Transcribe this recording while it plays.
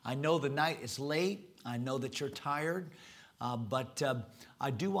I know the night is late. I know that you're tired. But I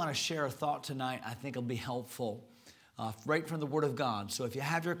do want to share a thought tonight I think will be helpful right from the Word of God. So if you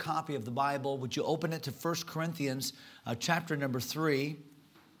have your copy of the Bible, would you open it to 1 Corinthians chapter number 3.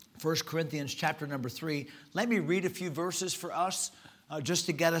 1 Corinthians chapter number 3. Let me read a few verses for us just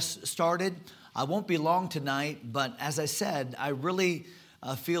to get us started. I won't be long tonight, but as I said, I really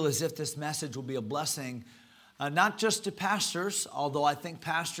feel as if this message will be a blessing, not just to pastors, although I think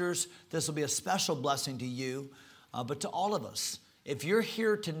pastors, this will be a special blessing to you, but to all of us. If you're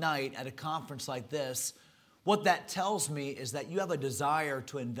here tonight at a conference like this, what that tells me is that you have a desire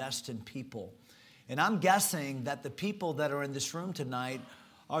to invest in people. And I'm guessing that the people that are in this room tonight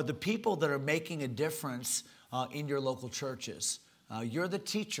are the people that are making a difference in your local churches. You're the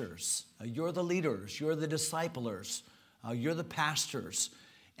teachers, you're the leaders, you're the disciplers, you're the pastors,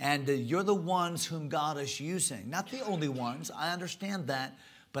 and you're the ones whom God is using. Not the only ones, I understand that,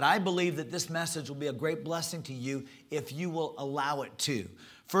 but I believe that this message will be a great blessing to you if you will allow it to.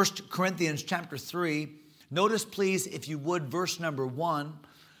 1 Corinthians chapter 3, notice please, if you would, verse number 1,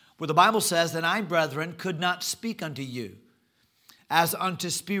 where the Bible says, "And I, brethren, could not speak unto you as unto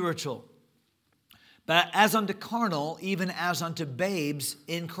spiritual, but as unto carnal, even as unto babes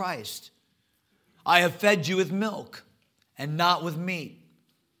in Christ. I have fed you with milk, and not with meat.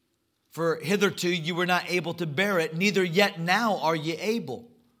 For hitherto you were not able to bear it, neither yet now are ye able.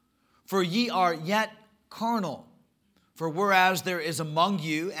 For ye are yet carnal. For whereas there is among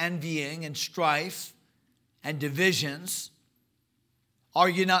you envying and strife and divisions, are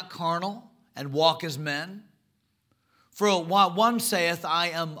ye not carnal, and walk as men? For one saith, I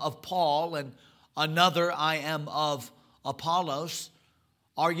am of Paul, and another, I am of Apollos.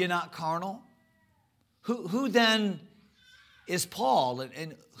 Are ye not carnal? Who then is Paul,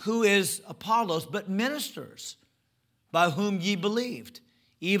 and who is Apollos, but ministers, by whom ye believed,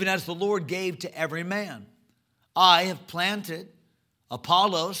 even as the Lord gave to every man? I have planted,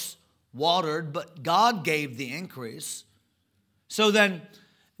 Apollos watered, but God gave the increase. So then,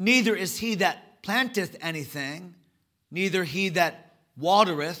 neither is he that planteth anything, neither he that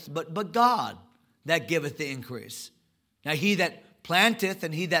watereth, but God that giveth the increase. Now he that planteth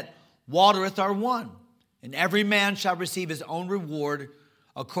and he that watereth are one, and every man shall receive his own reward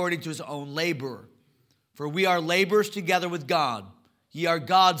according to his own labor. For we are laborers together with God. Ye are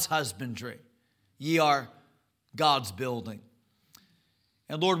God's husbandry. Ye are God's building."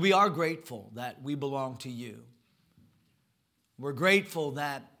 And Lord, we are grateful that we belong to you. We're grateful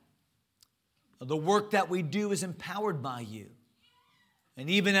that the work that we do is empowered by you. And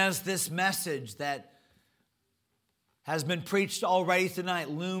even as this message that has been preached already tonight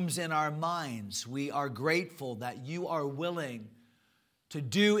looms in our minds, we are grateful that you are willing to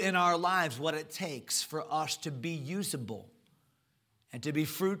do in our lives what it takes for us to be usable and to be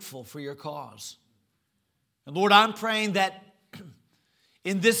fruitful for your cause. And Lord, I'm praying that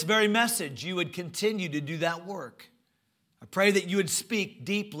in this very message, you would continue to do that work. I pray that you would speak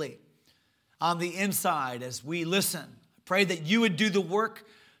deeply on the inside as we listen. I pray that you would do the work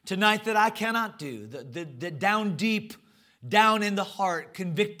tonight that I cannot do, the down deep, down in the heart,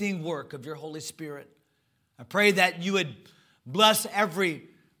 convicting work of your Holy Spirit. I pray that you would bless every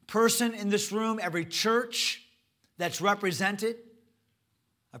person in this room, every church that's represented.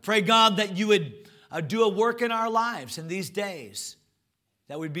 I pray, God, that you would do a work in our lives in these days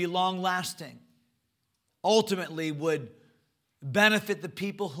that would be long-lasting, ultimately would benefit the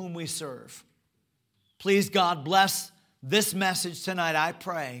people whom we serve. Please, God, bless this message tonight, I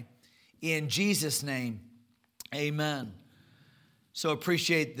pray, in Jesus' name, amen. So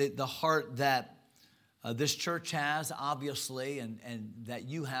appreciate the heart that this church has, obviously, and that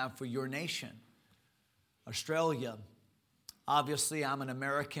you have for your nation. Australia, obviously, I'm an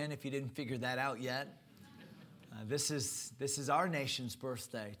American, if you didn't figure that out yet. This is our nation's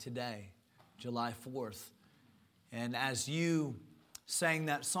birthday today, July 4th. And as you sang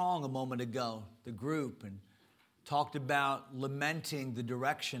that song a moment ago, the group, and talked about lamenting the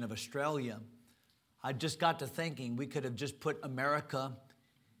direction of Australia, I just got to thinking we could have just put America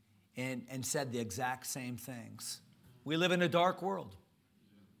and said the exact same things. We live in a dark world.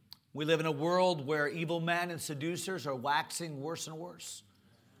 We live in a world where evil men and seducers are waxing worse and worse.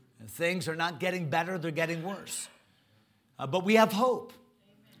 And things are not getting better, they're getting worse. But we have hope.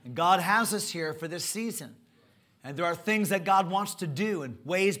 And God has us here for this season. And there are things that God wants to do and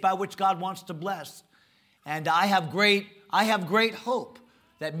ways by which God wants to bless. And I have great hope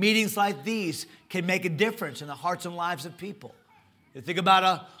that meetings like these can make a difference in the hearts and lives of people. You think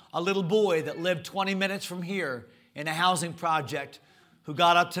about a little boy that lived 20 minutes from here in a housing project who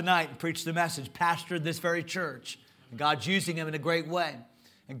got up tonight and preached the message, pastored this very church. And God's using him in a great way.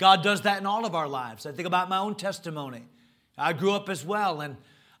 And God does that in all of our lives. I think about my own testimony. I grew up as well in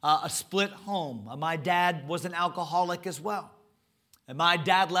a split home. My dad was an alcoholic as well. And my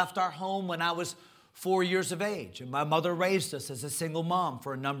dad left our home when I was 4 years of age. And my mother raised us as a single mom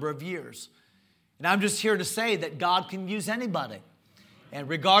for a number of years. And I'm just here to say that God can use anybody. And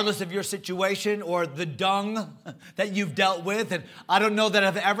regardless of your situation or the dung that you've dealt with, and I don't know that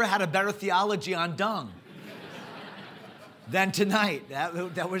I've ever had a better theology on dung than tonight.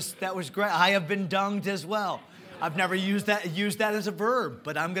 That was great. I have been dunged as well. I've never used that as a verb,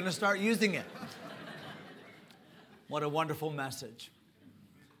 but I'm going to start using it. What a wonderful message.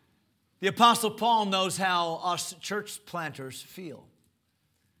 The Apostle Paul knows how us church planters feel.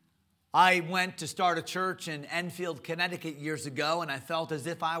 I went to start a church in Enfield, Connecticut years ago, and I felt as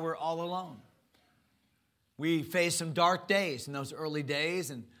if I were all alone. We faced some dark days in those early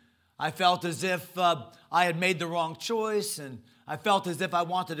days, and I felt as if I had made the wrong choice, and I felt as if I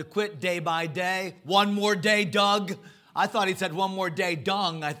wanted to quit day by day. One more day, Doug. I thought he said one more day,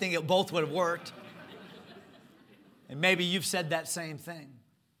 dung. I think it both would have worked. And maybe you've said that same thing.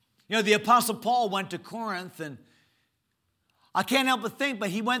 You know, the Apostle Paul went to Corinth, and I can't help but think, but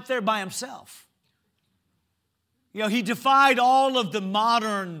he went there by himself. You know, he defied all of the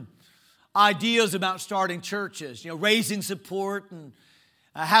modern ideas about starting churches, you know, raising support and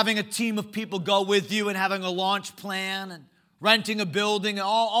having a team of people go with you and having a launch plan and renting a building and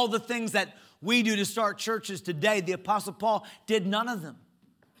all the things that we do to start churches today. The Apostle Paul did none of them.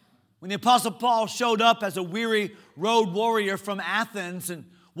 When the Apostle Paul showed up as a weary road warrior from Athens and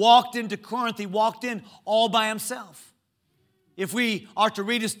walked into Corinth, he walked in all by himself. If we are to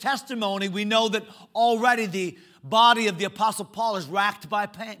read his testimony, we know that already the body of the Apostle Paul is racked by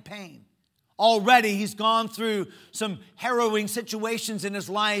pain. Already he's gone through some harrowing situations in his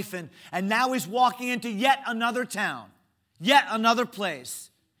life, and now he's walking into yet another town, yet another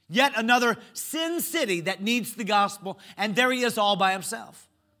place, yet another sin city that needs the gospel, and there he is all by himself.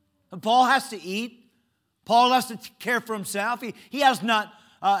 And Paul has to eat. Paul has to care for himself. He has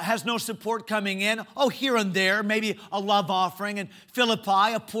no support coming in. Oh, here and there, maybe a love offering. And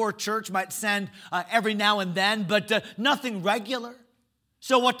Philippi, a poor church, might send every now and then, but nothing regular.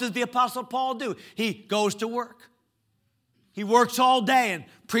 So what does the Apostle Paul do? He goes to work. He works all day and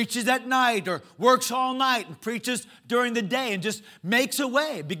preaches at night, or works all night and preaches during the day, and just makes a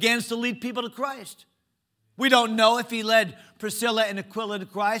way, begins to lead people to Christ. We don't know if he led Priscilla and Aquila to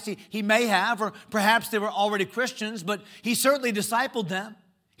Christ. He may have, or perhaps they were already Christians, but he certainly discipled them.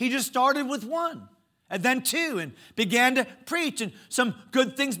 He just started with one, and then two, and began to preach, and some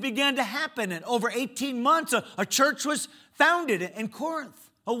good things began to happen. And over 18 months, a church was founded in Corinth.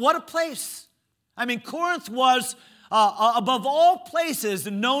 Oh, what a place. I mean, Corinth was, above all places,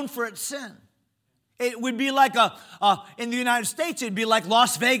 known for its sin. It would be like, in the United States, it would be like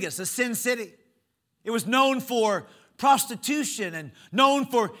Las Vegas, a sin city. It was known for prostitution and known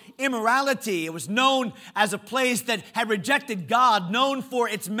for immorality. It was known as a place that had rejected God, known for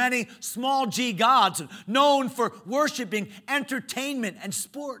its many small g gods, known for worshiping entertainment and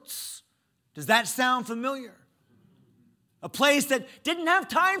sports. Does that sound familiar? A place that didn't have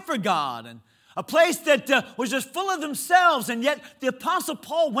time for God, and a place that was just full of themselves, and yet the Apostle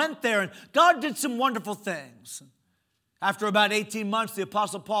Paul went there, and God did some wonderful things. After about 18 months, the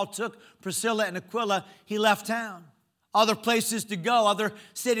Apostle Paul took Priscilla and Aquila. He left town. Other places to go, other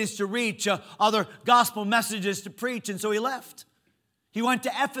cities to reach, other gospel messages to preach, and so he left. He went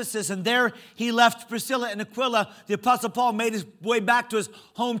to Ephesus, and there he left Priscilla and Aquila. The Apostle Paul made his way back to his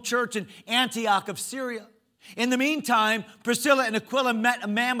home church in Antioch of Syria. In the meantime, Priscilla and Aquila met a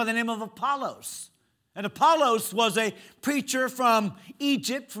man by the name of Apollos. And Apollos was a preacher from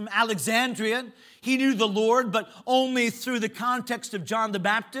Egypt, from Alexandria. He knew the Lord, but only through the context of John the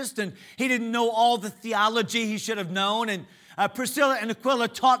Baptist, and he didn't know all the theology he should have known. And Priscilla and Aquila,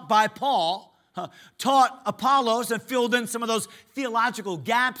 taught by Paul, taught Apollos and filled in some of those theological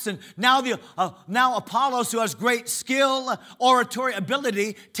gaps. And now Apollos, who has great skill, oratory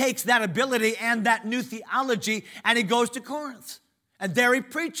ability, takes that ability and that new theology, and he goes to Corinth. And there he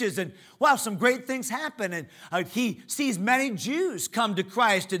preaches, and wow, some great things happen. And he sees many Jews come to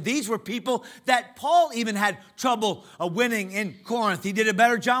Christ. And these were people that Paul even had trouble winning in Corinth. He did a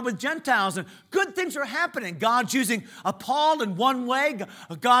better job with Gentiles, and good things are happening. God's using Paul in one way,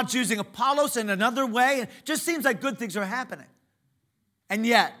 God's using Apollos in another way. And it just seems like good things are happening. And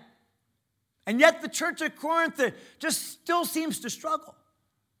yet the church at Corinth just still seems to struggle.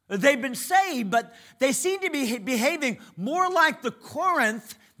 They've been saved, but they seem to be behaving more like the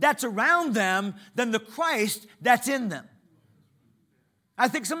Corinth that's around them than the Christ that's in them. I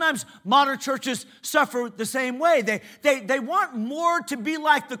think sometimes modern churches suffer the same way. They want more to be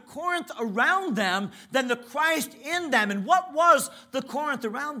like the Corinth around them than the Christ in them. And what was the Corinth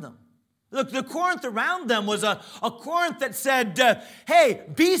around them? Look, the Corinth around them was a Corinth that said, hey,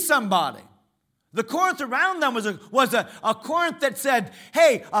 be somebody. The Corinth around them was a Corinth that said,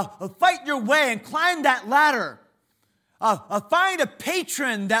 hey, fight your way and climb that ladder. Find a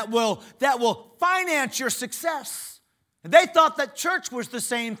patron that will finance your success. And they thought that church was the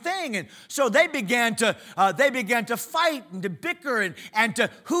same thing, and so they began to fight and to bicker and to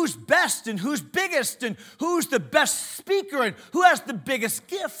who's best and who's biggest and who's the best speaker and who has the biggest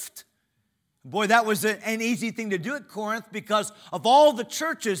gift. Boy, that was an easy thing to do at Corinth because of all the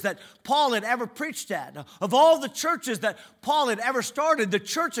churches that Paul had ever preached at, of all the churches that Paul had ever started, the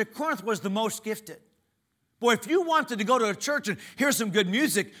church at Corinth was the most gifted. Boy, if you wanted to go to a church and hear some good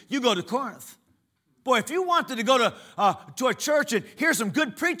music, you go to Corinth. Boy, if you wanted to go to a church and hear some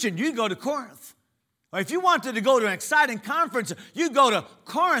good preaching, you go to Corinth. Or if you wanted to go to an exciting conference, you go to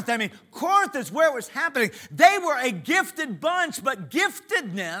Corinth. I mean, Corinth is where it was happening. They were a gifted bunch, but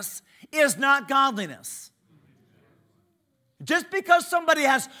giftedness is not godliness. Just because somebody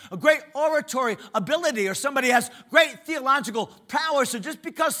has a great oratory ability or somebody has great theological prowess, so just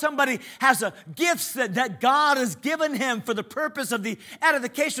because somebody has a gifts that God has given him for the purpose of the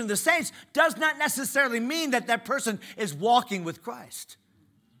edification of the saints does not necessarily mean that that person is walking with Christ.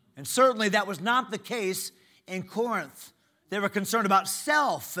 And certainly that was not the case in Corinth. They were concerned about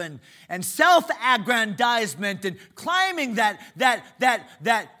self and self-aggrandizement and climbing that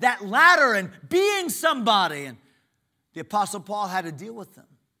ladder and being somebody. And the Apostle Paul had to deal with them.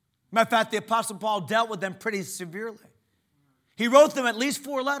 Matter of fact, the Apostle Paul dealt with them pretty severely. He wrote them at least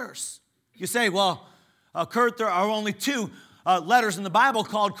 4 letters. You say, well, Kurt, there are only 2 letters in the Bible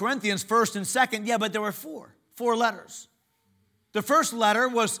called Corinthians, 1st and 2nd. Yeah, but there were 4 letters. The first letter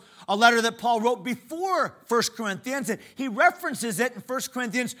was a letter that Paul wrote before 1 Corinthians, and he references it in 1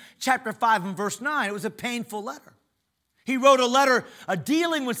 Corinthians chapter 5 and verse 9. It was a painful letter. He wrote a letter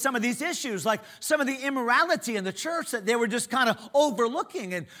dealing with some of these issues, like some of the immorality in the church that they were just kind of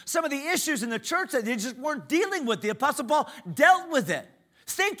overlooking, and some of the issues in the church that they just weren't dealing with. The Apostle Paul dealt with it,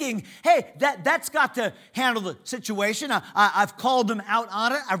 thinking, hey, that's got to handle the situation. I've called them out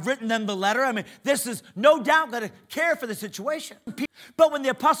on it. I've written them the letter. I mean, this is no doubt going to care for the situation. But when the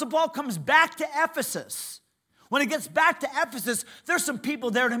Apostle Paul comes back to Ephesus, when he gets back to Ephesus, there's some people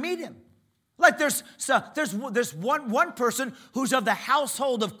there to meet him. Like there's one person who's of the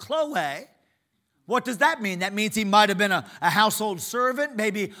household of Chloe. What does that mean? That means he might have been a household servant,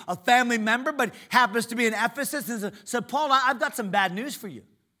 maybe a family member, but happens to be in Ephesus and said, Paul, I've got some bad news for you.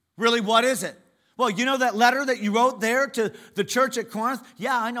 Really, what is it? Well, you know that letter that you wrote there to the church at Corinth?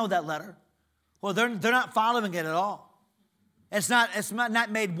 Yeah, I know that letter. Well, they're not following it at all. It's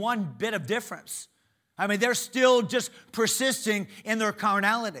not made one bit of difference. I mean, they're still just persisting in their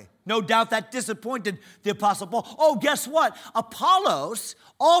carnality. No doubt that disappointed the Apostle Paul. Oh, guess what? Apollos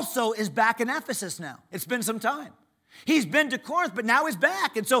also is back in Ephesus now. It's been some time. He's been to Corinth, but now he's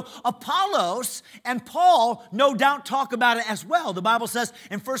back. And so Apollos and Paul no doubt talk about it as well. The Bible says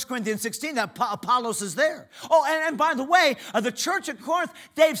in 1 Corinthians 16 that Apollos is there. Oh, and by the way, the church at Corinth,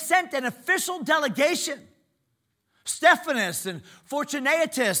 they've sent an official delegation. Stephanus and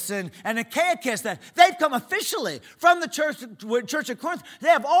Fortunatus and Achaicus, that they've come officially from the church at Corinth. They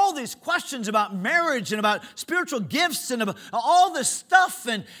have all these questions about marriage and about spiritual gifts and about all this stuff.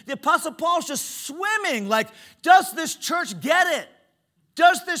 And the Apostle Paul's just swimming like, does this church get it?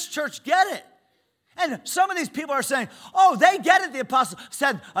 Does this church get it? And some of these people are saying, oh, they get it, the apostle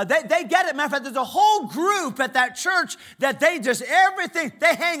said. They get it. Matter of fact, there's a whole group at that church that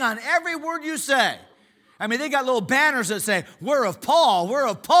they hang on every word you say. I mean, they got little banners that say, we're of Paul, we're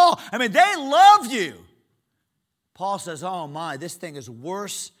of Paul. I mean, they love you. Paul says, oh my, this thing is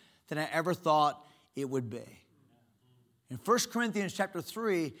worse than I ever thought it would be. And 1 Corinthians chapter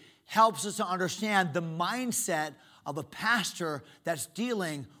 3 helps us to understand the mindset of a pastor that's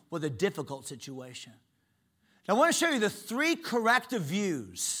dealing with a difficult situation. Now, I want to show you the 3 corrective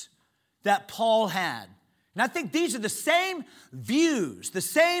views that Paul had. And I think these are the same views, the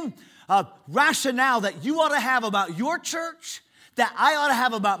same rationale that you ought to have about your church, that I ought to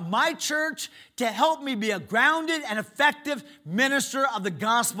have about my church to help me be a grounded and effective minister of the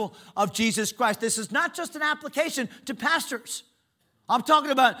gospel of Jesus Christ. This is not just an application to pastors. I'm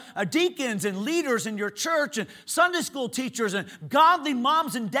talking about deacons and leaders in your church and Sunday school teachers and godly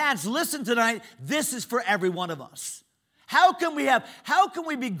moms and dads. Listen tonight, this is for every one of us. How can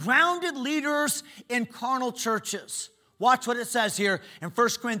we be grounded leaders in carnal churches? Watch what it says here in 1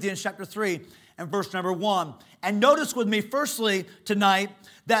 Corinthians chapter 3 and verse number 1. And notice with me, firstly, tonight,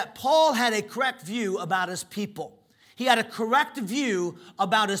 that Paul had a correct view about his people. He had a correct view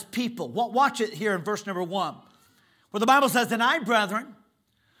about his people. Watch it here in verse number 1, where the Bible says, "And I, brethren,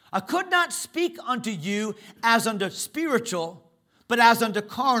 I could not speak unto you as unto spiritual, but as unto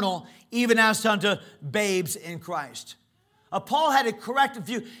carnal, even as unto babes in Christ." Paul had a correct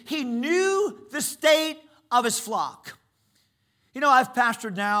view. He knew the state of his flock. You know, I've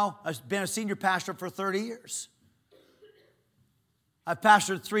been a senior pastor for 30 years. I've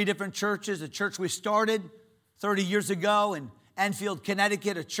pastored 3 different churches. A church we started 30 years ago in Enfield,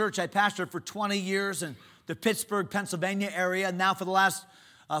 Connecticut, a church I pastored for 20 years in the Pittsburgh, Pennsylvania area, and now for the last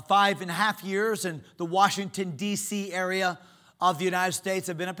 5.5 years in the Washington, D.C. area of the United States,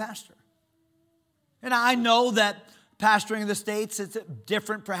 I've been a pastor. And I know that pastoring in the States is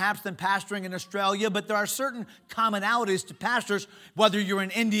different perhaps than pastoring in Australia, but there are certain commonalities to pastors, whether you're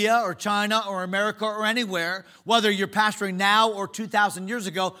in India or China or America or anywhere, whether you're pastoring now or 2,000 years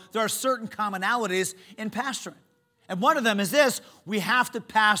ago, there are certain commonalities in pastoring. And one of them is this: we have to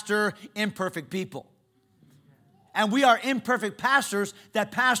pastor imperfect people. And we are imperfect pastors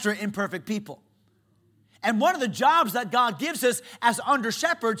that pastor imperfect people. And one of the jobs that God gives us as under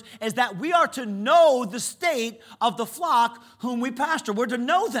shepherds is that we are to know the state of the flock whom we pastor. We're to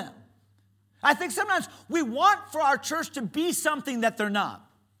know them. I think sometimes we want for our church to be something that they're not.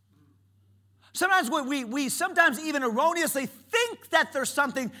 Sometimes we sometimes even erroneously think that there's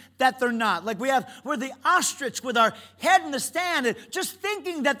something that they're not. Like we're the ostrich with our head in the sand and just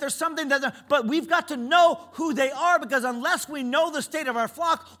thinking that there's something that they're, but we've got to know who they are, because unless we know the state of our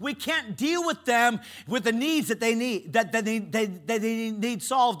flock, we can't deal with them with the needs that they need, that they need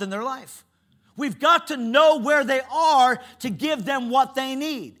solved in their life. We've got to know where they are to give them what they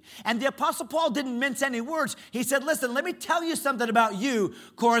need. And the Apostle Paul didn't mince any words. He said, listen, let me tell you something about you,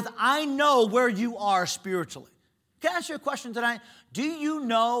 Corinth. I know where you are spiritually. Can I ask you a question tonight? Do you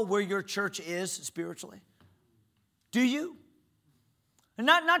know where your church is spiritually? Do you? And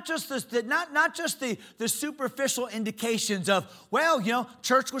not just the superficial indications of, well, you know,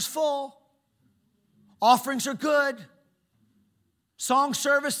 church was full. Offerings are good. Song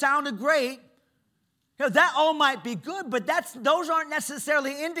service sounded great. You know, that all might be good, but those aren't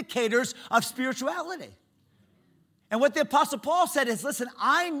necessarily indicators of spirituality. And what the Apostle Paul said is, listen,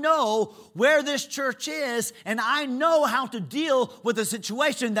 I know where this church is, and I know how to deal with the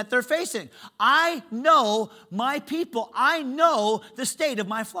situation that they're facing. I know my people. I know the state of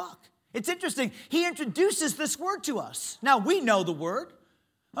my flock. It's interesting. He introduces this word to us. Now, we know the word.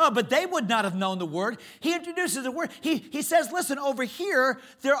 But they would not have known the word. He introduces the word. He says, listen, over here,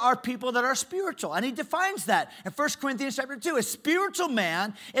 there are people that are spiritual. And he defines that in 1 Corinthians chapter 2. A spiritual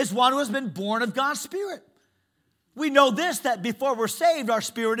man is one who has been born of God's Spirit. We know this, that before we're saved, our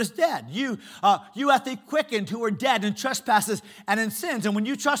spirit is dead. You hath he quickened who are dead in trespasses and in sins. And when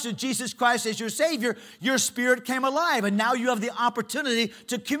you trusted Jesus Christ as your Savior, your spirit came alive. And now you have the opportunity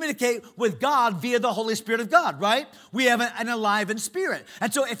to communicate with God via the Holy Spirit of God, right? We have an alive spirit.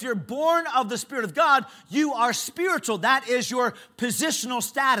 And so if you're born of the Spirit of God, you are spiritual. That is your positional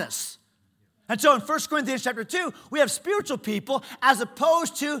status. And so in 1 Corinthians chapter 2, we have spiritual people as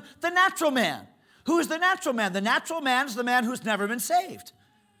opposed to the natural man. Who is the natural man? The natural man is the man who's never been saved.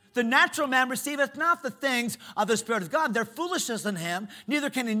 The natural man receiveth not the things of the Spirit of God. They're foolishness in him.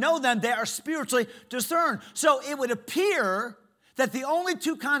 Neither can he know them. They are spiritually discerned. So it would appear that the only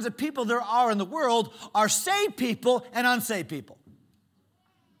 2 kinds of people there are in the world are saved people and unsaved people.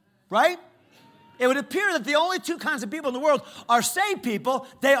 Right? It would appear that the only 2 kinds of people in the world are saved people,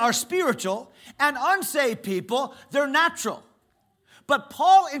 they are spiritual, and unsaved people, they're natural. But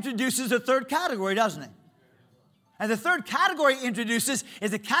Paul introduces a third category, doesn't he? And the third category he introduces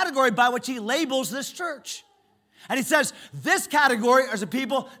is a category by which he labels this church. And he says, this category are the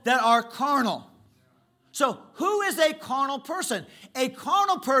people that are carnal. So who is a carnal person? A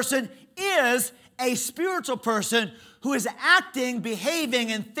carnal person is a spiritual person who is acting,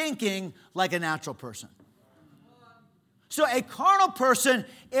 behaving, and thinking like a natural person. So a carnal person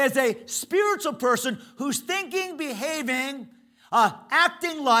is a spiritual person who's thinking, behaving,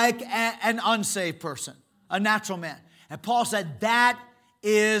 acting like an unsaved person, a natural man. And Paul said, that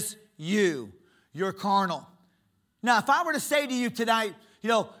is you. You're carnal. Now, if I were to say to you tonight,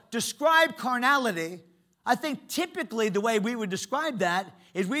 describe carnality, I think typically the way we would describe that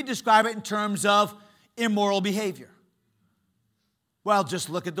is we describe it in terms of immoral behavior. Well, just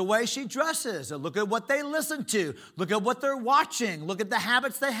look at the way she dresses, or look at what they listen to, look at what they're watching, look at the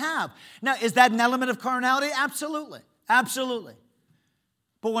habits they have. Now, is that an element of carnality? Absolutely. Absolutely.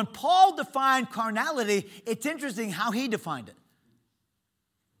 But when Paul defined carnality, it's interesting how he defined it.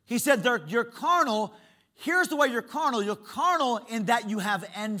 He said, you're carnal. Here's the way you're carnal. You're carnal in that you have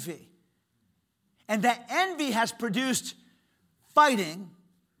envy. And that envy has produced fighting,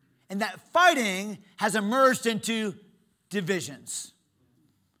 and that fighting has emerged into divisions.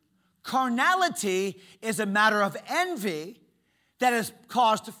 Carnality is a matter of envy that has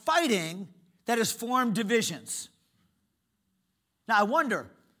caused fighting that has formed divisions. Now, I wonder,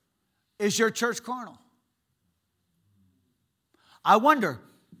 is your church carnal? I wonder,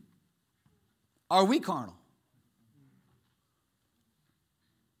 are we carnal?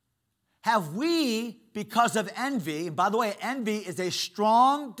 Have we, because of envy, and by the way, envy is a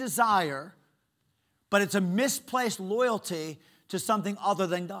strong desire, but it's a misplaced loyalty to something other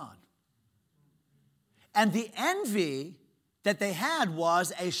than God. And the envy that they had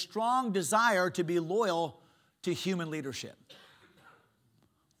was a strong desire to be loyal to human leadership.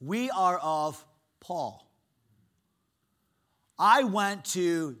 We are of Paul. I went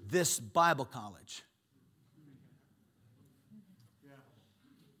to this Bible college.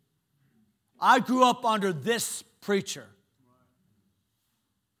 I grew up under this preacher.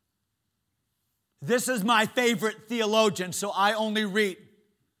 This is my favorite theologian, so I only read.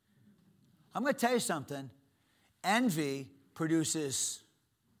 I'm going to tell you something. Envy produces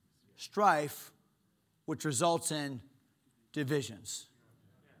strife, which results in divisions.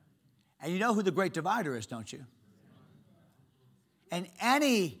 And you know who the great divider is, don't you? And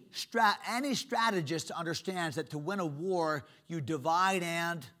any strategist understands that to win a war, you divide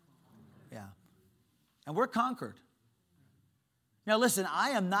and, and we're conquered. Now listen, I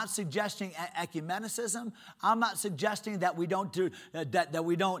am not suggesting ecumenicism. I'm not suggesting that we don't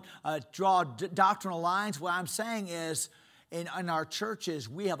draw doctrinal lines. What I'm saying is, in our churches,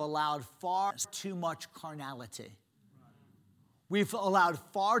 we have allowed far too much carnality. We've allowed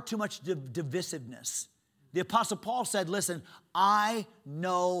far too much divisiveness. The Apostle Paul said, listen, I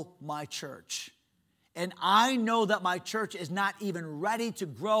know my church. And I know that my church is not even ready to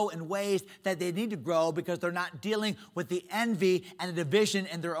grow in ways that they need to grow because they're not dealing with the envy and the division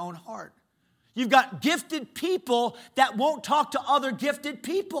in their own heart. You've got gifted people that won't talk to other gifted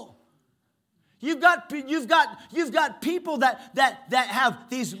people. You've got people that have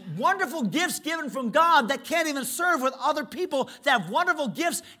these wonderful gifts given from God that can't even serve with other people that have wonderful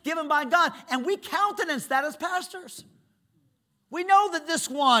gifts given by God. And we countenance that as pastors. We know that this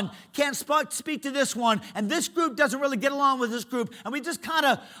one can't speak to this one, and this group doesn't really get along with this group, and we just kind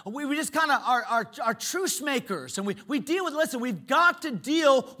of are truce makers, and we deal with. Listen, we've got to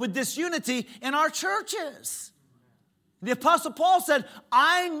deal with this unity in our churches. The Apostle Paul said,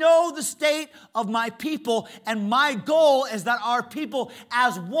 "I know the state of my people, and my goal is that our people,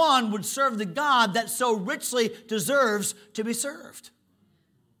 as one, would serve the God that so richly deserves to be served."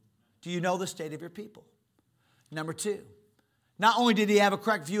 Do you know the state of your people? Number two. Not only did he have a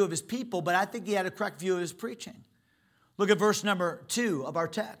correct view of his people, but I think he had a correct view of his preaching. Look at verse number 2 of our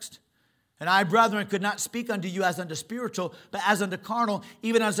text. "And I, brethren, could not speak unto you as unto spiritual, but as unto carnal,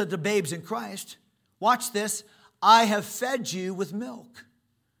 even as unto babes in Christ. Watch this. I have fed you with milk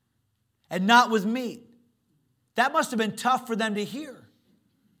and not with meat." That must have been tough for them to hear.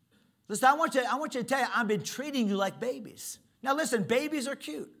 Listen, I want you to tell you, I've been treating you like babies. Now listen, babies are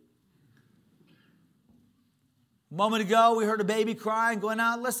cute. A moment ago, we heard a baby crying, going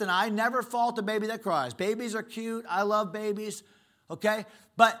out. Listen, I never fault a baby that cries. Babies are cute. I love babies, okay?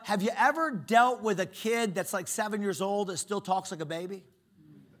 But have you ever dealt with a kid that's like 7 years old that still talks like a baby?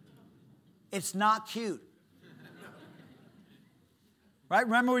 It's not cute. Right?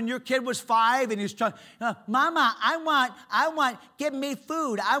 Remember when your kid was 5 and he was trying, "Mama, I want, give me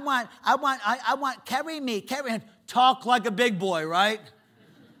food. I want, carry me. Talk like a big boy, right?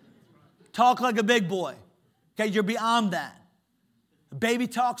 Talk like a big boy. Okay, you're beyond that. Baby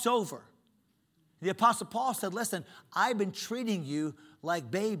talk's over. The Apostle Paul said, listen, I've been treating you like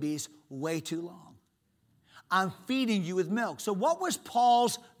babies way too long. I'm feeding you with milk. So what was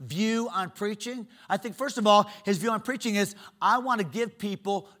Paul's view on preaching? I think, first of all, his view on preaching is, I want to give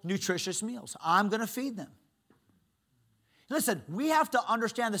people nutritious meals. I'm going to feed them. Listen, we have to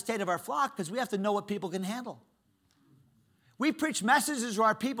understand the state of our flock because we have to know what people can handle. We preach messages to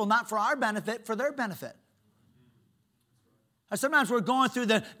our people not for our benefit, for their benefit. Sometimes we're going through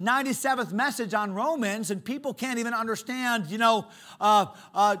the 97th message on Romans, and people can't even understand, they don't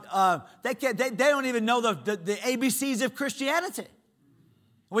even know the ABCs of Christianity.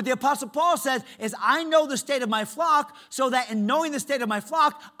 What the Apostle Paul says is, I know the state of my flock, so that in knowing the state of my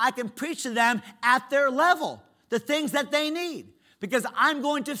flock, I can preach to them at their level, the things that they need, because I'm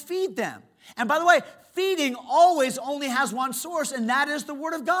going to feed them. And by the way, feeding always only has one source, and that is the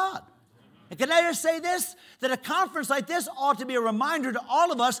Word of God. And can I just say this? That a conference like this ought to be a reminder to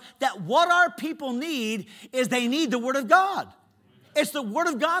all of us that what our people need is they need the Word of God. It's the Word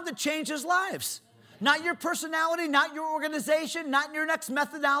of God that changes lives. Not your personality, not your organization, not your next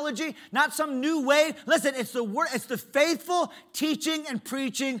methodology, not some new way. Listen, it's the Word, it's the faithful teaching and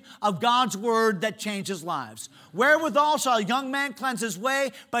preaching of God's Word that changes lives. Wherewithal shall a young man cleanse his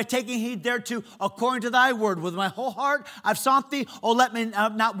way? By taking heed thereto according to thy word. With my whole heart I've sought thee. Oh, let me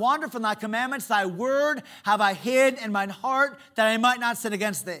not wander from thy commandments. Thy word have I hid in mine heart, that I might not sin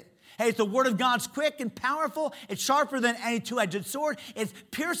against thee. Hey, it's the Word of God's quick and powerful. It's sharper than any two-edged sword. It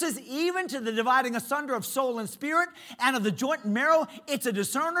pierces even to the dividing asunder of soul and spirit and of the joint and marrow. It's a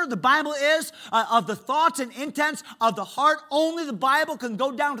discerner. The Bible is of the thoughts and intents of the heart. Only the Bible can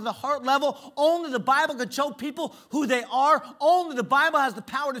go down to the heart level. Only the Bible can show people who they are. Only the Bible has the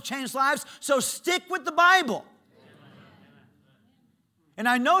power to change lives. So stick with the Bible. And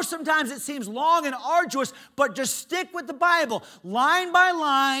I know sometimes it seems long and arduous, but just stick with the Bible. Line by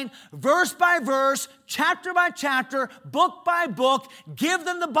line, verse by verse, chapter by chapter, book by book. Give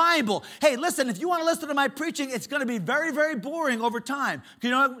them the Bible. Hey, listen, if you want to listen to my preaching, it's going to be very, very boring over time.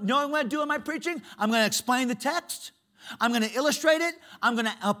 You know what I'm going to do in my preaching? I'm going to explain the text. I'm going to illustrate it. I'm going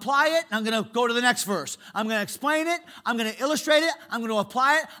to apply it. And I'm going to go to the next verse. I'm going to explain it. I'm going to illustrate it. I'm going to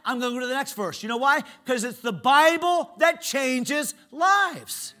apply it. I'm going to go to the next verse. You know why? Because it's the Bible that changes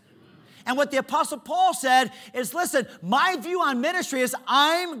lives. And what the Apostle Paul said is, listen, my view on ministry is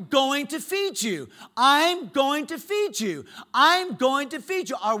I'm going to feed you. I'm going to feed you. I'm going to feed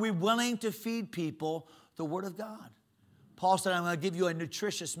you. Are we willing to feed people the Word of God? Paul said, I'm going to give you a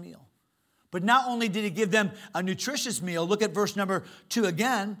nutritious meal. But not only did he give them a nutritious meal, look at verse number 2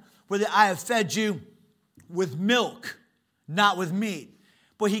 again, where I have fed you with milk, not with meat.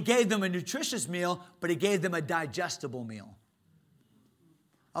 But he gave them a nutritious meal, but he gave them a digestible meal.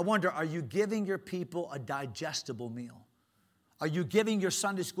 I wonder, are you giving your people a digestible meal? Are you giving your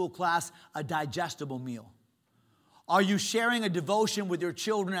Sunday school class a digestible meal? Are you sharing a devotion with your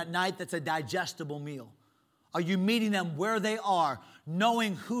children at night that's a digestible meal? Are you meeting them where they are,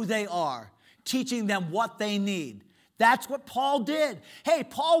 knowing who they are, teaching them what they need? That's what Paul did. Hey,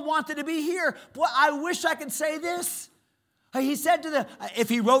 Paul wanted to be here. Boy, I wish I could say this. He said to if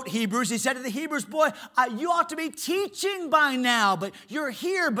he wrote Hebrews, he said to the Hebrews, boy, you ought to be teaching by now, but you're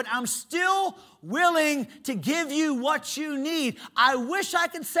here, but I'm still willing to give you what you need. I wish I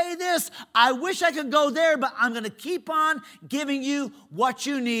could say this. I wish I could go there, but I'm going to keep on giving you what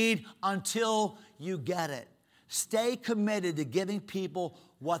you need until you get it. Stay committed to giving people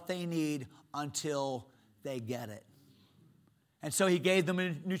what they need until they get it. And so he gave them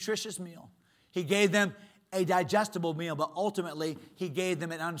a nutritious meal. He gave them a digestible meal, but ultimately he gave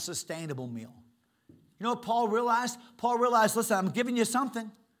them an unsustainable meal. You know what Paul realized? Paul realized, listen, I'm giving you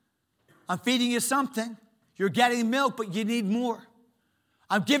something. I'm feeding you something. You're getting milk, but you need more.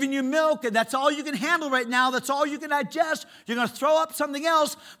 I'm giving you milk, and that's all you can handle right now. That's all you can digest. You're going to throw up something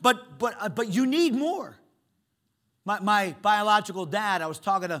else, but you need more. My biological dad, I was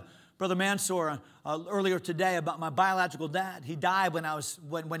talking to Brother Mansour earlier today about my biological dad. He died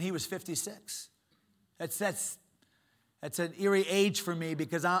when he was 56. That's an eerie age for me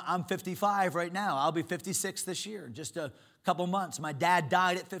because I'm 55 right now. I'll be 56 this year, just a couple months. My dad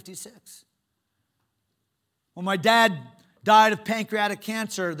died at 56. When my dad died of pancreatic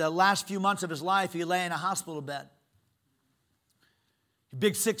cancer, the last few months of his life, he lay in a hospital bed.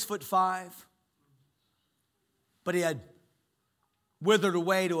 Big 6'5", but he had withered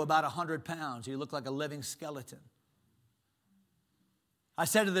away to about 100 pounds. He looked like a living skeleton. I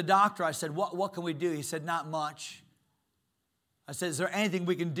said to the doctor, I said, what can we do? He said, not much. I said, is there anything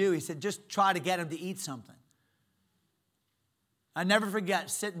we can do? He said, just try to get him to eat something. I never forget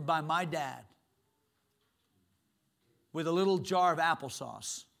sitting by my dad with a little jar of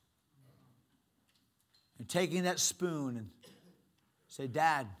applesauce and taking that spoon and say,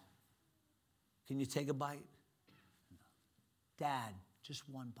 Dad, can you take a bite? Dad, just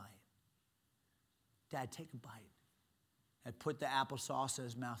one bite. Dad, take a bite. I put the applesauce in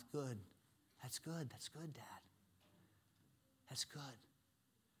his mouth. Good. That's good. That's good, Dad. That's good.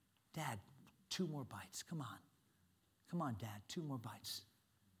 Dad, 2 more bites. Come on. Come on, Dad, 2 more bites.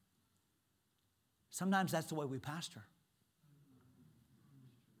 Sometimes that's the way we pastor.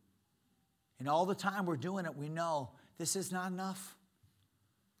 And all the time we're doing it, we know this is not enough.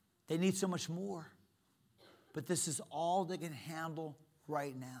 They need so much more. But this is all they can handle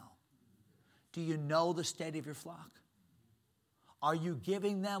right now. Do you know the state of your flock? Are you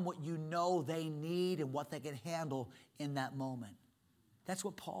giving them what you know they need and what they can handle in that moment? That's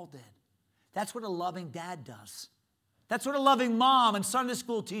what Paul did. That's what a loving dad does. That's what a loving mom and Sunday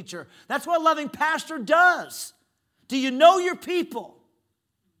school teacher, that's what a loving pastor does. Do you know your people?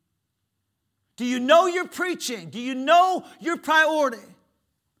 Do you know your preaching? Do you know your priority?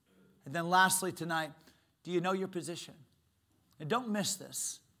 And then lastly tonight, do you know your position? And don't miss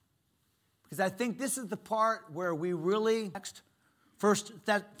this, because I think this is the part where we really, First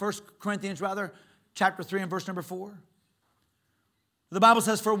Corinthians chapter 3 and verse number 4. The Bible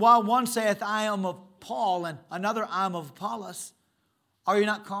says, for while one saith, I am of Paul, and another, I am of Apollos, are you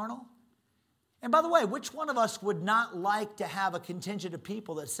not carnal? And by the way, which one of us would not like to have a contingent of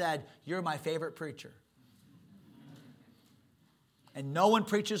people that said, you're my favorite preacher? And no one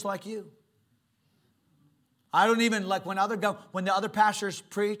preaches like you. I don't even, like when the other pastors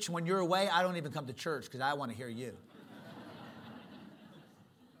preach, when you're away, I don't even come to church because I want to hear you.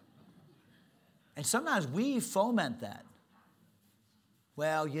 And sometimes we foment that.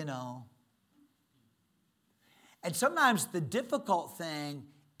 Well, you know. And sometimes the difficult thing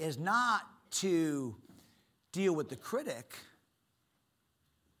is not to deal with the critic.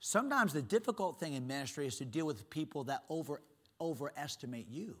 Sometimes the difficult thing in ministry is to deal with people that overestimate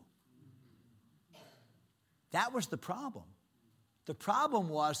you. That was the problem. The problem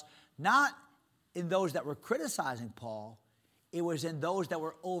was not in those that were criticizing Paul, it was in those that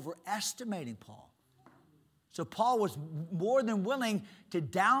were overestimating Paul. So Paul was more than willing to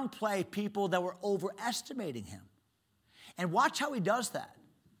downplay people that were overestimating him. And watch how he does that.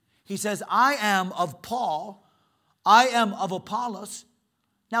 He says, I am of Paul, I am of Apollos.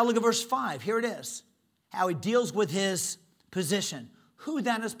 Now look at verse 5. Here it is. How he deals with his position. Who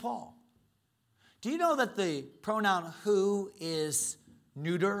then is Paul? Do you know that the pronoun who is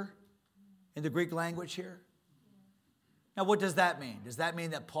neuter in the Greek language here? Now, what does that mean? Does that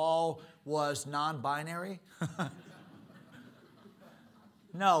mean that Paul was non-binary?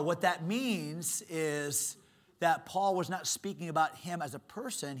 No, what that means is that Paul was not speaking about him as a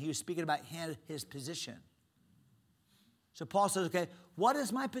person. He was speaking about his position. So Paul says, okay, what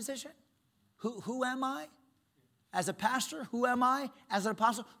is my position? Who am I? As a pastor, who am I? As an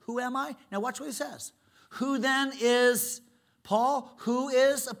apostle, who am I? Now watch what he says. Who then is Paul? Who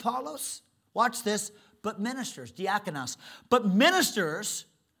is Apollos? Watch this. But ministers, diakonos. But ministers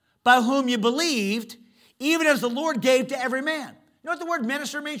by whom you believed, even as the Lord gave to every man. You know what the word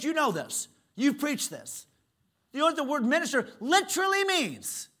minister means? You know this. You've preached this. You know what the word minister literally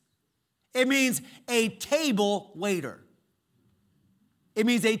means? It means a table waiter. It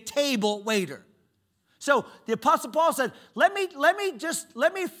means a table waiter. So the Apostle Paul said, let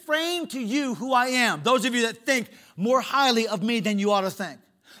me frame to you who I am. Those of you that think more highly of me than you ought to think.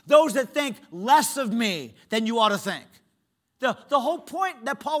 Those that think less of me than you ought to think. The whole point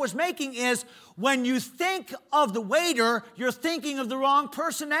that Paul was making is when you think of the waiter, you're thinking of the wrong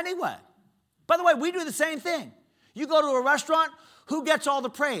person anyway. By the way, we do the same thing. You go to a restaurant, who gets all the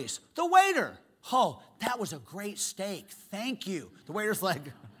praise? The waiter. Oh, that was a great steak. Thank you. The waiter's like,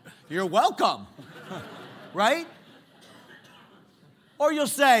 you're welcome. Right? Or you'll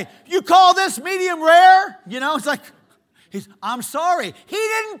say, you call this medium rare? You know, it's like, I'm sorry. He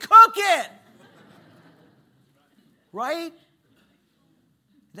didn't cook it. Right?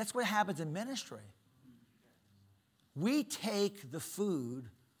 That's what happens in ministry. We take the food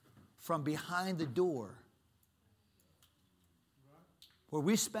from behind the door where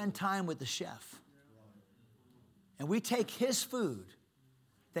we spend time with the chef. And we take his food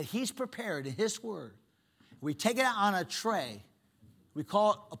that he's prepared in his word. We take it out on a tray. We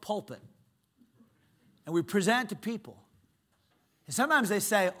call it a pulpit. And we present it to people. And sometimes they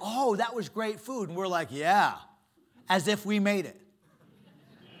say, oh, that was great food. And we're like, yeah, as if we made it.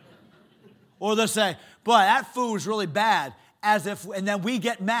 Or they'll say, boy, that food was really bad, and then we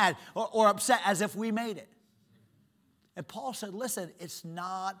get mad or upset as if we made it. And Paul said, listen, it's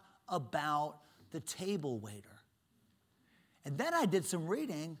not about the table waiter. And then I did some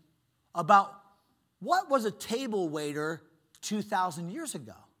reading about what was a table waiter 2,000 years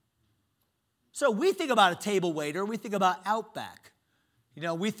ago. So we think about a table waiter, we think about Outback. You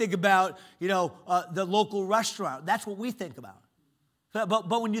know, we think about, the local restaurant. That's what we think about.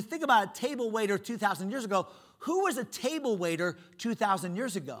 But when you think about a table waiter 2,000 years ago, who was a table waiter 2,000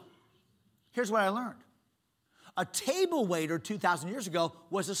 years ago? Here's what I learned. A table waiter 2,000 years ago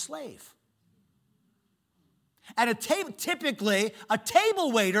was a slave. And typically, a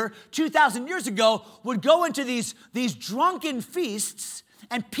table waiter 2,000 years ago would go into these drunken feasts,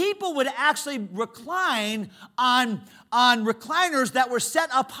 and people would actually recline on recliners that were set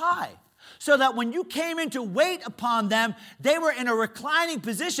up high, so that when you came in to wait upon them, they were in a reclining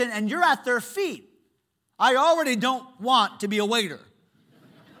position, and you're at their feet. I already don't want to be a waiter.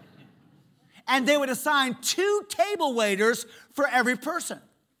 And they would assign 2 table waiters for every person.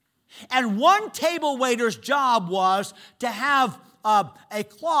 And one table waiter's job was to have a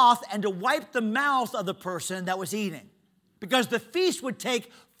cloth and to wipe the mouth of the person that was eating, because the feast would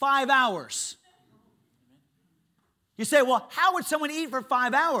take 5 hours. You say, well, how would someone eat for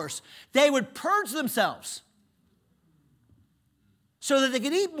 5 hours? They would purge themselves so that they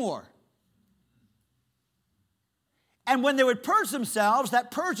could eat more. And when they would purge themselves,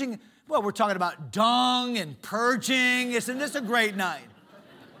 that purging, well, we're talking about dung and purging. Isn't this a great night?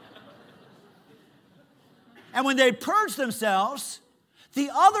 And when they purged themselves, the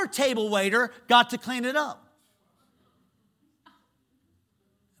other table waiter got to clean it up.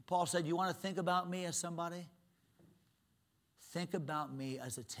 Paul said, you want to think about me as somebody? Think about me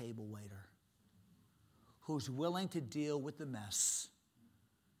as a table waiter who's willing to deal with the mess,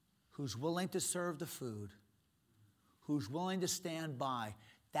 who's willing to serve the food, who's willing to stand by.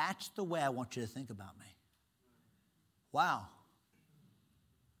 That's the way I want you to think about me. Wow.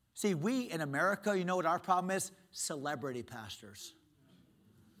 See, we in America, you know what our problem is? Celebrity pastors.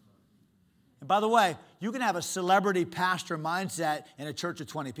 And by the way, you can have a celebrity pastor mindset in a church of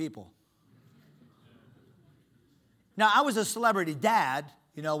 20 people. Now, I was a celebrity dad,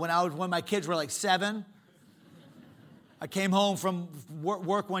 you know, when my kids were like 7. I came home from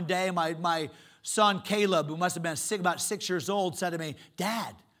work one day, and my son Caleb, who must have been about 6 years old, said to me,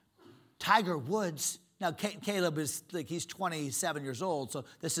 Dad, Tiger Woods. Now, Caleb is like, he's 27 years old, so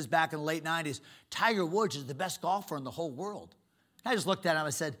this is back in the late 90s. Tiger Woods is the best golfer in the whole world. And I just looked at him and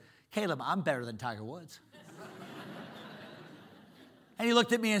I said, Caleb, I'm better than Tiger Woods. And he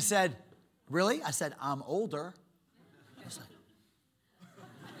looked at me and said, really? I said, I'm older. I was like,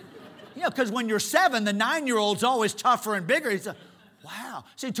 you know, because when you're 7, the 9-year-old's always tougher and bigger. He said, wow.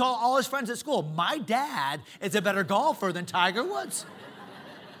 So he told all his friends at school, my dad is a better golfer than Tiger Woods.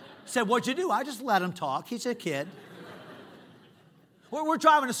 Said, what'd you do? I just let him talk. He's a kid. We're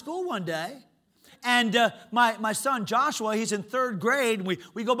driving to school one day, and my son Joshua, he's in 3rd grade, and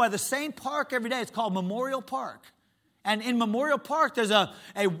we go by the same park every day. It's called Memorial Park. And in Memorial Park, there's a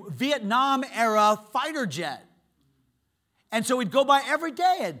Vietnam-era fighter jet. And so we'd go by every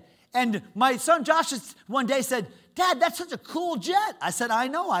day, and my son Joshua one day said, Dad, that's such a cool jet. I said, I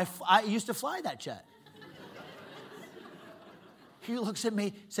know. I used to fly that jet. He looks at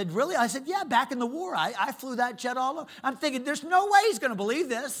me, said, really? I said, yeah, back in the war, I flew that jet all over. I'm thinking, there's no way he's going to believe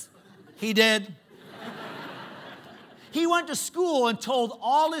this. He did. He went to school and told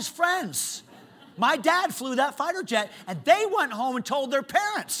all his friends, my dad flew that fighter jet, and they went home and told their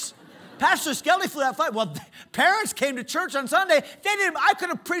parents. Pastor Skelly flew that fighter. Well, parents came to church on Sunday. I could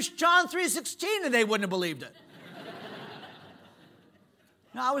have preached John 3:16 and they wouldn't have believed it.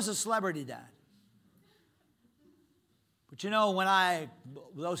 Now, I was a celebrity dad. But you know, when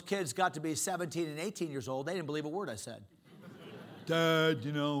those kids got to be 17 and 18 years old, they didn't believe a word I said. Dad,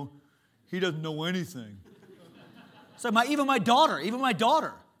 you know, he doesn't know anything. So even my daughter. You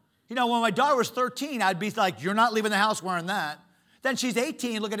know, when my daughter was 13, I'd be like, you're not leaving the house wearing that. Then she's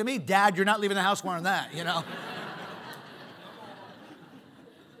 18, looking at me, Dad, you're not leaving the house wearing that, you know.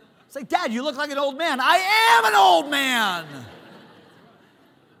 It's like, Dad, you look like an old man. I am an old man.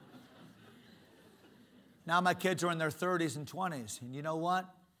 Now my kids are in their 30s and 20s. And you know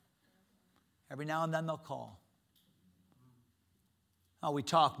what? Every now and then they'll call. Oh, we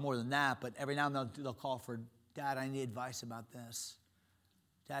talk more than that, but every now and then they'll call for, Dad, I need advice about this.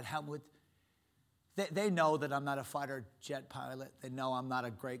 Dad, how would... They know that I'm not a fighter jet pilot. They know I'm not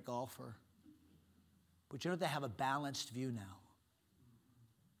a great golfer. But you know, they have a balanced view now.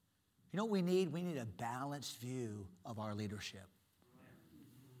 You know what we need? We need a balanced view of our leadership.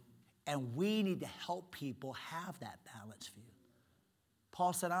 And we need to help people have that balanced view.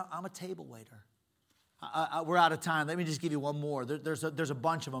 Paul said, I'm a table waiter. We're out of time. Let me just give you one more. There's a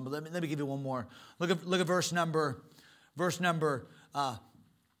bunch of them, but let me give you one more. Look at verse number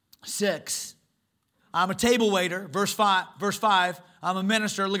 6. I'm a table waiter. Verse 5. I'm a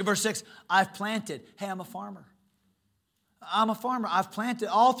minister. Look at verse 6. I've planted. Hey, I'm a farmer. I've planted.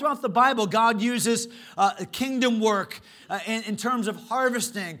 All throughout the Bible, God uses kingdom work in terms of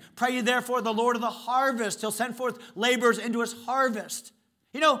harvesting. Pray ye therefore the Lord of the harvest. He'll send forth laborers into his harvest.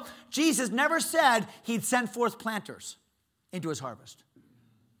 You know, Jesus never said he'd send forth planters into his harvest.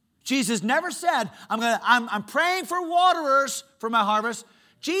 Jesus never said, I'm praying for waterers for my harvest.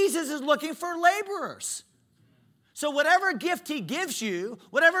 Jesus is looking for laborers. So whatever gift he gives you,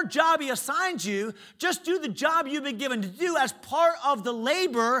 whatever job he assigns you, just do the job you've been given to do as part of the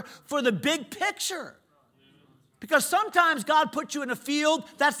labor for the big picture. Because sometimes God puts you in a field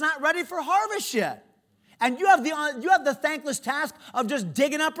that's not ready for harvest yet. And you have the thankless task of just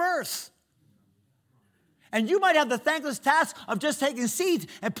digging up earth. And you might have the thankless task of just taking seeds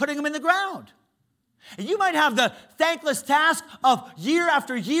and putting them in the ground. And you might have the thankless task of year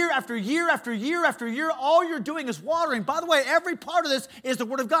after year after year after year after year, all you're doing is watering. By the way, every part of this is the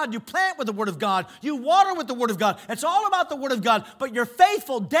Word of God. You plant with the Word of God. You water with the Word of God. It's all about the Word of God. But you're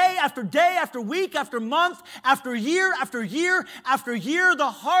faithful day after week, after month, after year after year after year. The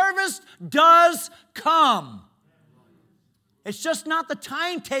harvest does come. It's just not the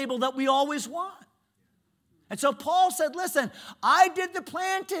timetable that we always want. And so Paul said, listen, I did the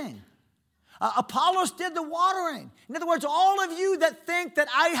planting. Apollos did the watering. In other words, all of you that think that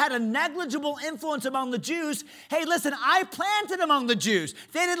I had a negligible influence among the Jews, hey, listen, I planted among the Jews.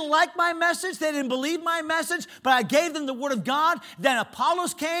 They didn't like my message. They didn't believe my message, but I gave them the Word of God. Then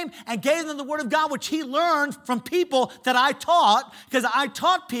Apollos came and gave them the Word of God, which he learned from people that I taught, because I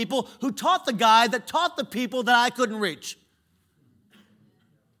taught people who taught the guy that taught the people that I couldn't reach.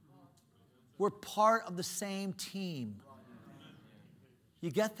 We're part of the same team.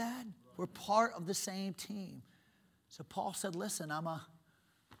 You get that? We're part of the same team. So Paul said, listen, I'm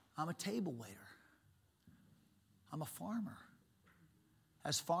a table waiter. I'm a farmer.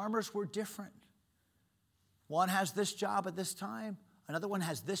 As farmers, we're different. One has this job at this time. Another one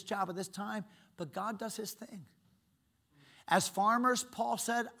has this job at this time. But God does his thing. As farmers, Paul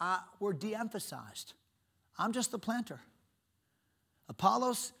said, we're de-emphasized. I'm just the planter.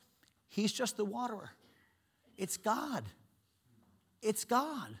 Apollos, he's just the waterer. It's God. It's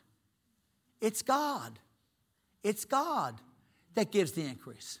God. It's God. It's God that gives the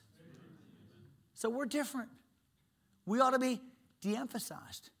increase. So we're different. We ought to be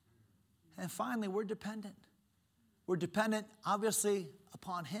de-emphasized. And finally, we're dependent. We're dependent, obviously,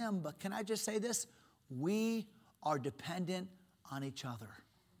 upon him. But can I just say this? We are dependent on each other.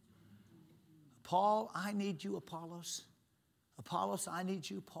 Paul, I need you, Apollos. Apollos, I need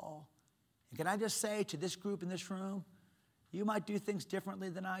you, Paul. And can I just say to this group in this room, you might do things differently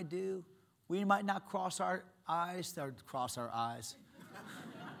than I do. We might not cross our eyes.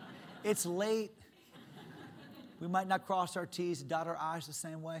 It's late. We might not cross our T's and dot our I's the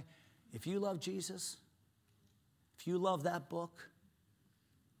same way. If you love Jesus, if you love that book,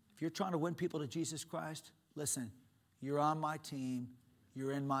 if you're trying to win people to Jesus Christ, listen, you're on my team.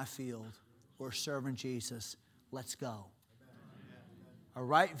 You're in my field. We're serving Jesus. Let's go. A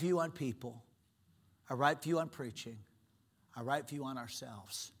right view on people, a right view on preaching, a right view on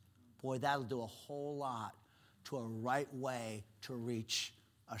ourselves. Boy, that'll do a whole lot to a right way to reach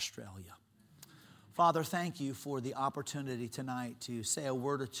Australia. Father, thank you for the opportunity tonight to say a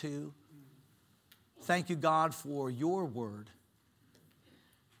word or two. Thank you, God, for your word.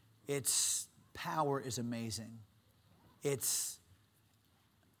 Its power is amazing. Its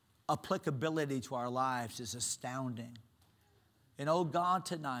applicability to our lives is astounding. And oh God,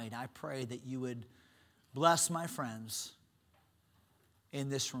 tonight I pray that you would bless my friends in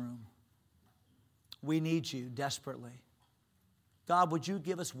this room. We need you desperately. God, would you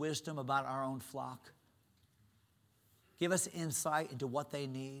give us wisdom about our own flock? Give us insight into what they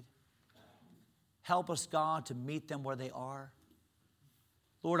need. Help us, God, to meet them where they are.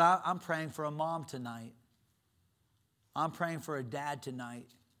 Lord, I'm praying for a mom tonight. I'm praying for a dad tonight,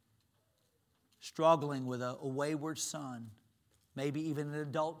 struggling with a wayward son, maybe even an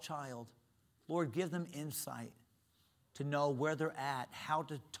adult child. Lord, give them insight to know where they're at, how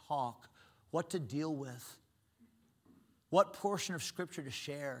to talk, what to deal with, what portion of Scripture to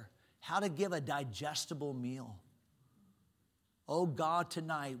share, how to give a digestible meal. Oh God,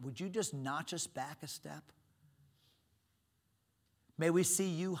 tonight, would you just notch us back a step? May we see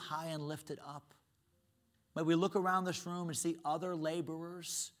you high and lifted up. May we look around this room and see other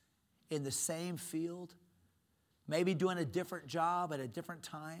laborers in the same field, maybe doing a different job at a different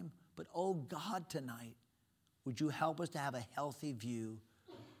time. But oh God, tonight, would you help us to have a healthy view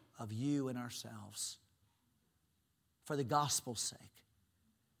of you and ourselves for the gospel's sake.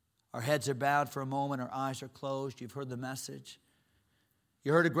 Our heads are bowed for a moment. Our eyes are closed. You've heard the message.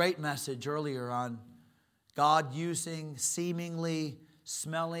 You heard a great message earlier on God using seemingly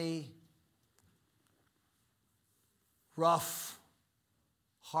smelly, rough,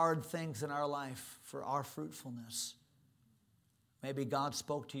 hard things in our life for our fruitfulness. Maybe God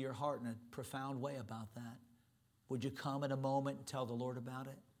spoke to your heart in a profound way about that. Would you come in a moment and tell the Lord about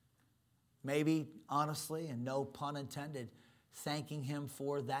it? Maybe, honestly, and no pun intended, thanking him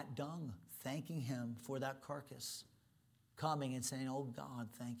for that dung, thanking him for that carcass, coming and saying, oh God,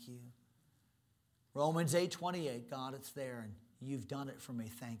 thank you. Romans 8:28, God, it's there, and you've done it for me,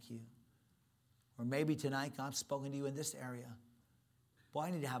 thank you. Or maybe tonight God's spoken to you in this area. Boy,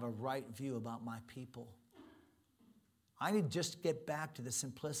 I need to have a right view about my people. I need to just get back to the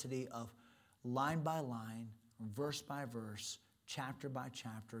simplicity of line by line, verse by verse, chapter by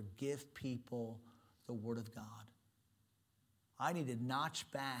chapter, give people the Word of God. I need to notch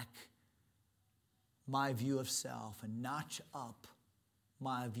back my view of self and notch up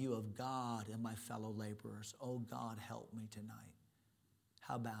my view of God and my fellow laborers. Oh, God, help me tonight.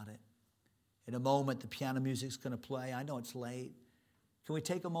 How about it? In a moment, the piano music's going to play. I know it's late. Can we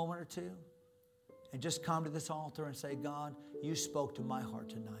take a moment or two and just come to this altar and say, God, you spoke to my heart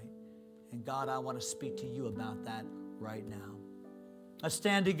tonight. And God, I want to speak to you about that right now. Let's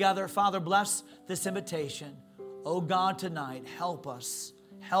stand together. Father, bless this invitation. Oh God, tonight, help us.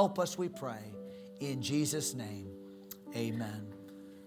 Help us, we pray. In Jesus' name, amen.